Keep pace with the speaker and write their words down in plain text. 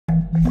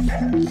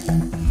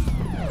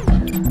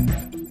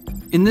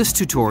In this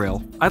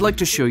tutorial, I'd like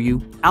to show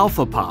you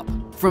Alpha Pop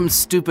from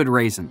Stupid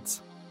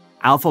Raisins.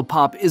 Alpha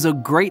Pop is a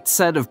great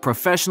set of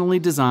professionally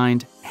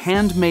designed,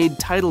 handmade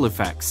title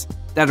effects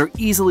that are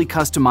easily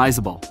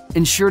customizable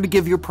and sure to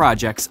give your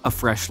projects a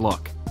fresh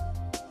look.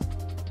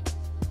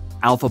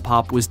 Alpha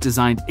Pop was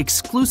designed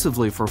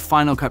exclusively for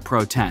Final Cut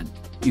Pro X.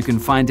 You can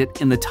find it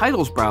in the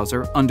Titles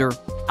browser under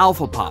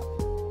Alpha Pop.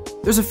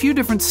 There's a few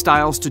different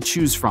styles to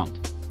choose from.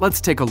 Let's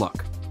take a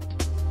look.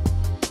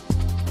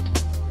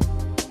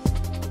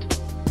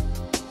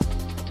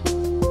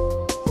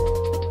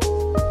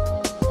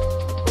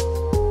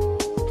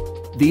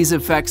 These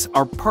effects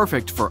are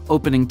perfect for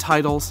opening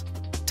titles,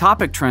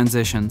 topic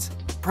transitions,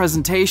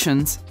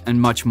 presentations, and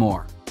much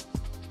more.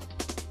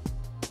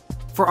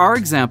 For our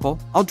example,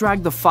 I'll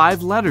drag the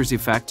 5 letters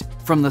effect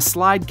from the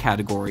slide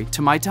category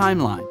to my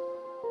timeline.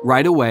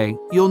 Right away,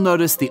 you'll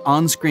notice the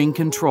on-screen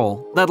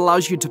control that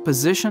allows you to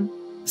position,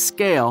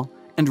 scale,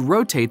 and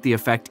rotate the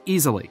effect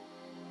easily.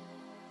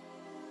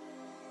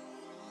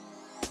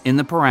 In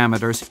the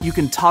parameters, you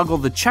can toggle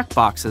the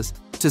checkboxes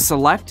to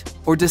select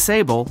or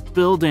disable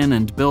build-in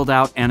and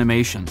build-out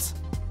animations.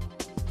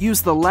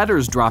 Use the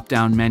Letters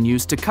drop-down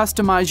menus to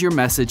customize your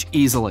message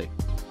easily.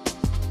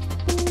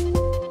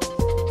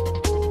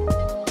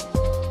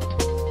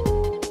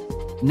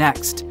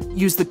 Next,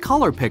 use the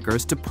color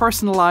pickers to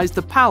personalize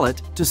the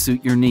palette to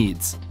suit your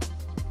needs.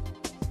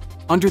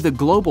 Under the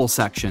Global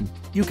section,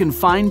 you can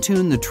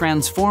fine-tune the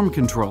transform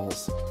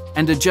controls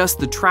and adjust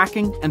the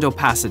tracking and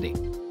opacity.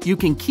 You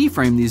can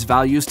keyframe these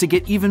values to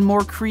get even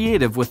more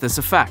creative with this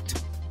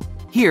effect.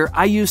 Here,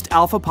 I used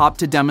Alpha Pop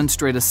to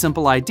demonstrate a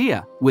simple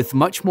idea with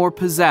much more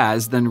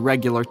pizzazz than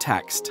regular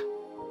text.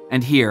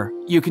 And here,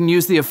 you can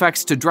use the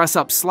effects to dress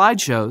up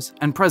slideshows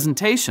and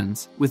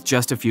presentations with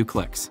just a few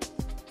clicks.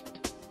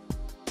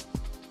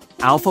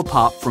 Alpha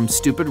Pop from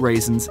Stupid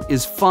Raisins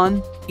is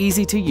fun,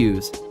 easy to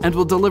use, and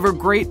will deliver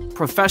great,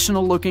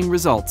 professional-looking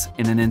results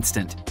in an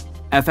instant.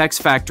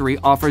 FxFactory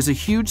offers a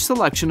huge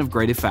selection of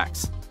great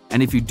effects,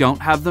 and if you don't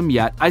have them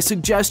yet, I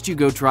suggest you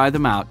go try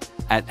them out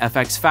at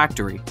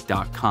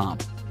FxFactory.com.